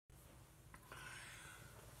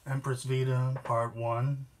Empress Vita, Part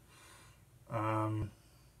 1.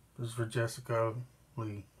 This is for Jessica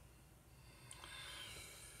Lee.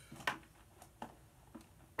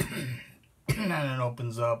 And it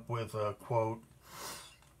opens up with a quote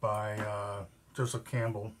by Joseph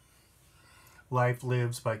Campbell. Life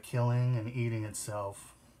lives by killing and eating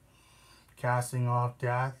itself, casting off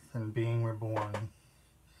death and being reborn.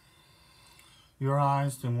 Your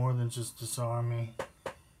eyes do more than just disarm me.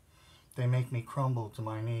 They make me crumble to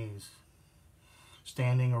my knees.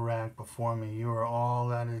 Standing erect before me, you are all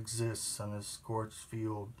that exists on this scorched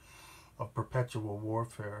field of perpetual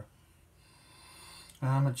warfare.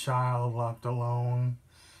 I'm a child locked alone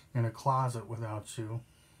in a closet without you.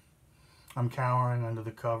 I'm cowering under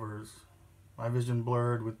the covers, my vision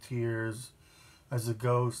blurred with tears as the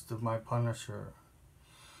ghost of my punisher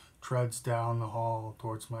treads down the hall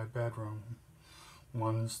towards my bedroom,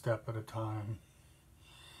 one step at a time.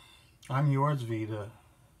 I'm yours, Vita,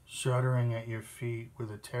 shuddering at your feet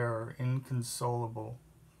with a terror inconsolable.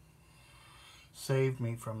 Save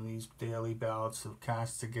me from these daily bouts of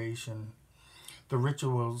castigation, the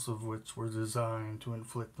rituals of which were designed to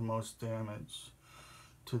inflict the most damage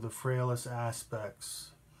to the frailest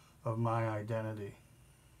aspects of my identity.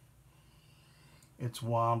 Its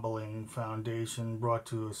wobbling foundation brought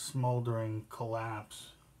to a smoldering collapse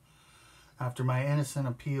after my innocent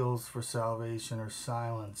appeals for salvation are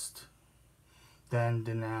silenced, then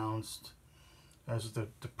denounced as the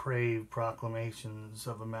depraved proclamations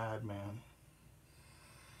of a madman.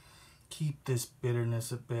 Keep this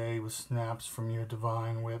bitterness at bay with snaps from your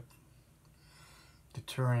divine whip,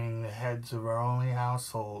 deterring the heads of our only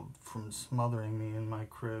household from smothering me in my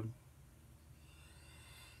crib.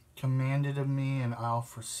 Command it of me, and I'll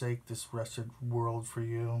forsake this wretched world for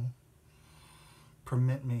you.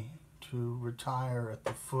 Permit me to retire at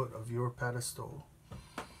the foot of your pedestal,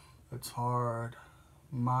 its hard,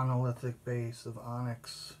 monolithic base of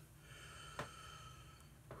onyx.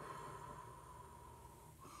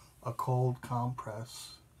 A cold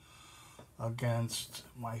compress against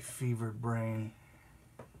my fevered brain.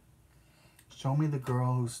 Show me the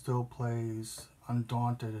girl who still plays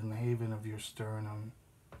undaunted in the haven of your sternum,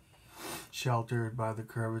 sheltered by the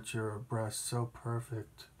curvature of breasts so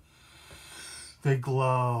perfect they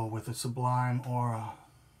glow with a sublime aura.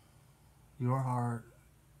 Your heart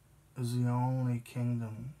is the only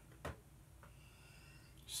kingdom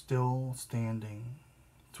still standing,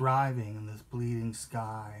 thriving in this bleeding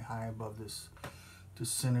sky high above this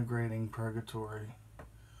disintegrating purgatory.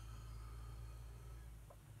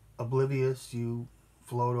 Oblivious, you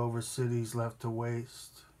float over cities left to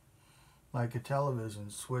waste, like a television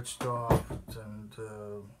switched off and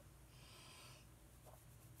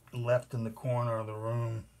left in the corner of the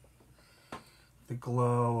room. The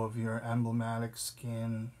glow of your emblematic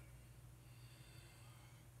skin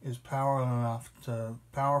is powerful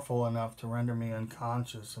enough to render me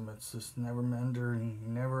unconscious amidst this never-ending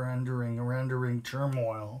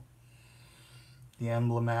turmoil. The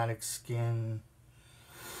emblematic skin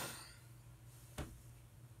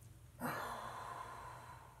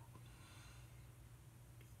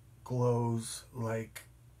glows like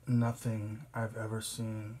nothing I've ever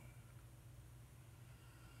seen.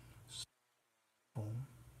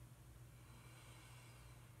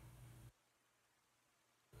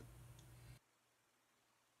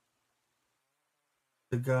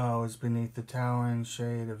 To go is beneath the towering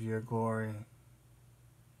shade of your glory.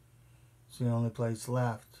 It's the only place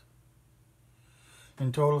left.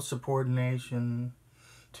 In total subordination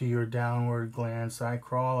to your downward glance, I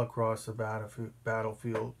crawl across the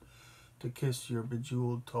battlefield to kiss your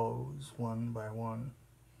bejeweled toes one by one.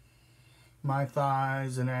 My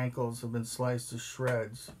thighs and ankles have been sliced to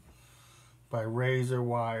shreds by razor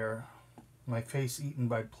wire, my face eaten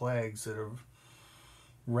by plagues that have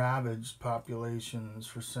ravaged populations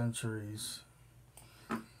for centuries.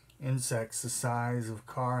 Insects the size of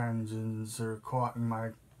car engines are caught in my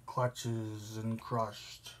clutches and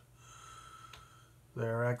crushed.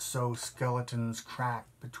 Their exoskeletons crack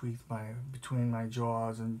between my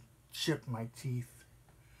jaws and chip my teeth.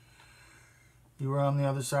 You were on the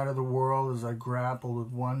other side of the world as I grappled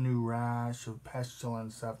with one new rash of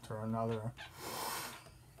pestilence after another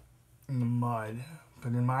in the mud.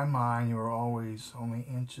 But in my mind, you were always only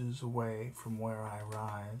inches away from where I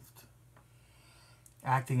arrived,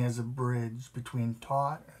 acting as a bridge between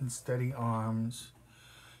taut and steady arms.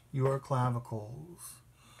 Your clavicles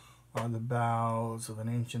are the boughs of an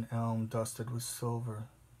ancient elm dusted with silver.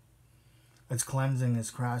 Its cleansing is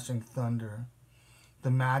crashing thunder. The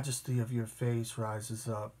majesty of your face rises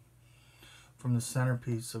up from the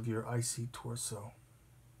centerpiece of your icy torso.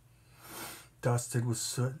 Dusted with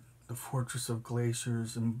soot, the fortress of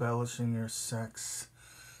glaciers embellishing your sex,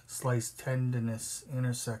 slice tendinous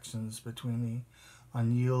intersections between the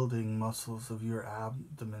unyielding muscles of your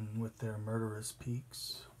abdomen with their murderous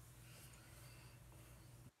peaks.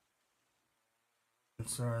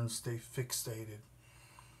 Concerns stay fixated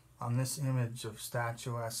on this image of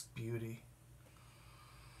statuesque beauty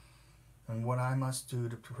and what I must do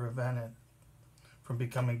to prevent it from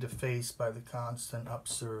becoming defaced by the constant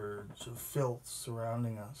upsurge of filth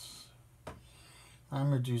surrounding us.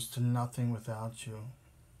 I'm reduced to nothing without you.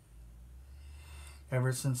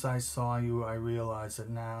 Ever since I saw you, I realize that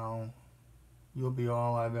now you'll be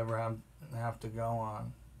all I've ever have to go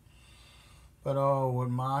on. But oh, what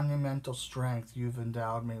monumental strength you've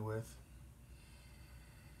endowed me with.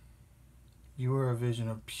 You are a vision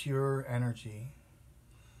of pure energy,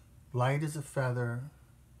 light as a feather,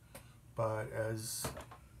 but as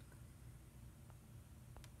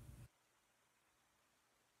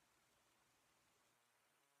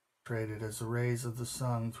traded as the rays of the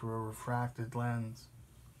sun through a refracted lens.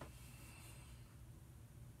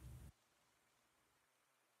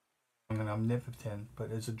 And omnipotent,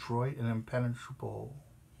 but as adroit and impenetrable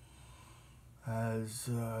as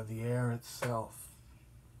the air itself.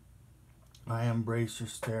 I embrace your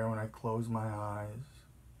stare when I close my eyes,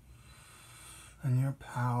 and your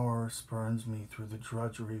power spurns me through the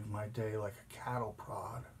drudgery of my day like a cattle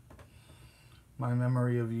prod. My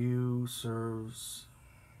memory of you serves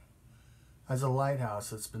as a lighthouse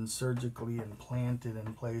that's been surgically implanted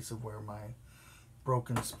in place of where my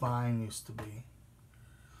broken spine used to be.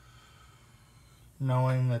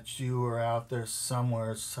 Knowing that you are out there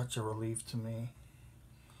somewhere is such a relief to me.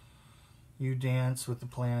 You dance with the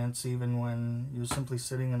planets even when you're simply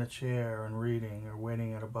sitting in a chair and reading or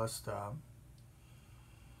waiting at a bus stop.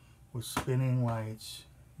 With spinning lights,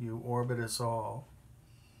 you orbit us all,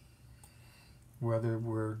 whether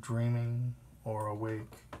we're dreaming or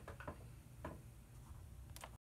awake.